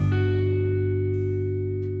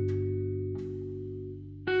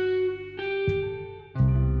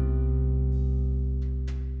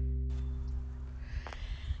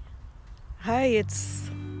Hi, it's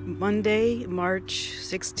Monday, March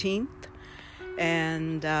 16th,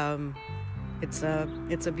 and it's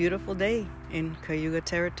a beautiful day in Cayuga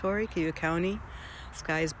Territory, Cayuga County.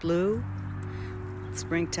 Sky's blue,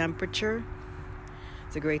 spring temperature.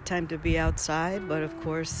 It's a great time to be outside, but of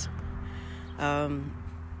course,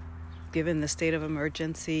 given the state of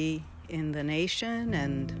emergency in the nation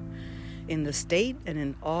and in the state and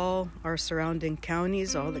in all our surrounding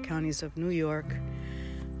counties, all the counties of New York,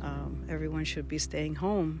 everyone should be staying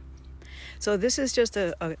home. So this is just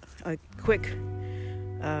a quick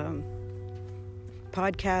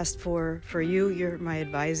podcast for you. You're my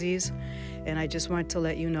advisees, and I just want to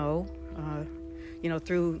let you know,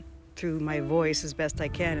 through my voice as best I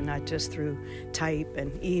can, and not just through type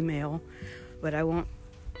and email. But I won't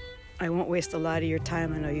waste a lot of your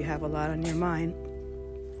time. I know you have a lot on your mind.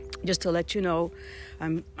 Just to let you know,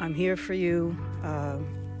 I'm here for you.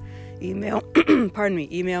 Email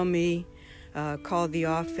me, call the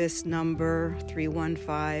office number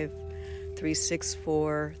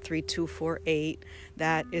 315-364-3248.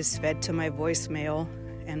 That is fed to my voicemail,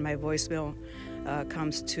 and my voicemail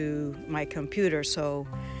comes to my computer. So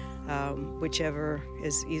whichever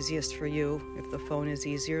is easiest for you. If the phone is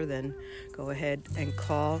easier, then go ahead and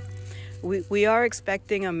call. We are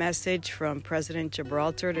expecting a message from President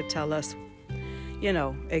Gibraltar to tell us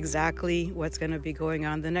exactly what's going to be going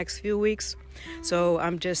on the next few weeks. So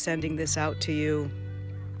I'm just sending this out to you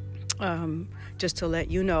just to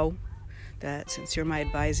let you know that, since you're my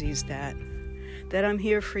advisees, that I'm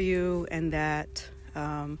here for you, and that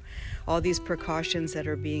all these precautions that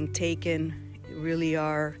are being taken really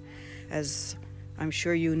are, as I'm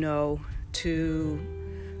sure you know, to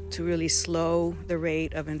really slow the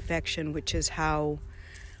rate of infection, which is how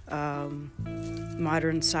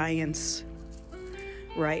modern science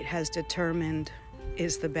has determined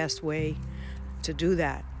is the best way to do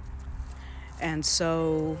that. And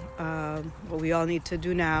so what we all need to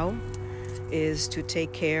do now is to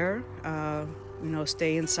take care,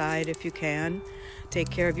 stay inside if you can, take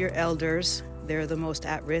care of your elders. They're the most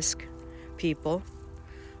at-risk people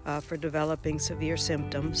for developing severe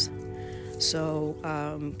symptoms. So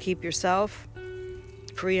keep yourself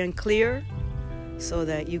free and clear so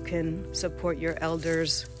that you can support your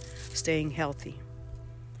elders staying healthy.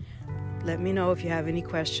 Let me know if you have any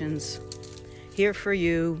questions. Here for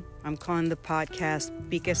you. I'm calling the podcast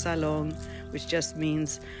Pique Salón, which just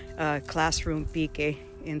means classroom pique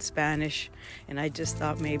in Spanish. And I just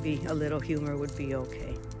thought maybe a little humor would be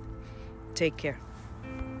okay. Take care.